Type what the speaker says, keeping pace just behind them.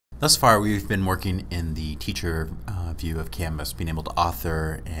Thus far, we've been working in the teacher view of Canvas, being able to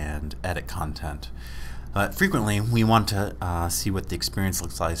author and edit content. Frequently, we want to see what the experience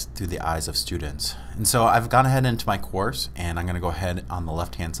looks like through the eyes of students. And so I've gone ahead into my course, and I'm going to go ahead on the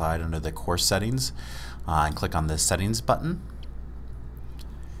left-hand side under the course settings and click on the settings button.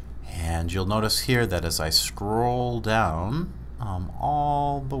 And you'll notice here that as I scroll down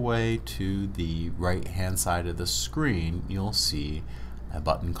all the way to the right-hand side of the screen, you'll see a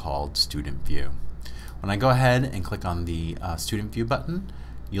button called Student View. When I go ahead and click on the Student View button,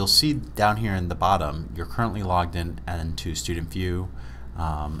 you'll see down here in the bottom you're currently logged in into Student View,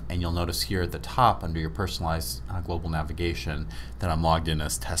 and you'll notice here at the top under your personalized global navigation that I'm logged in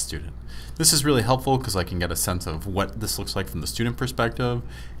as test student. This is really helpful because I can get a sense of what this looks like from the student perspective,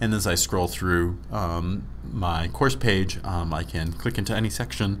 and as I scroll through my course page, I can click into any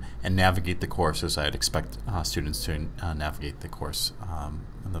section and navigate the course as I'd expect students to navigate the course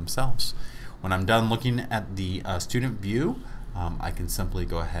themselves. When I'm done looking at the student view, I can simply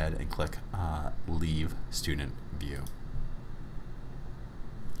go ahead and click Leave Student View.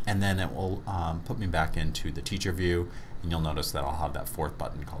 And then it will put me back into the teacher view, and you'll notice that I'll have that fourth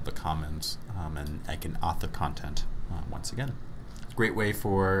button called the Commons, and I can author content once again. It's a great way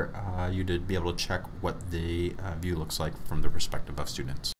for you to be able to check what the view looks like from the perspective of students.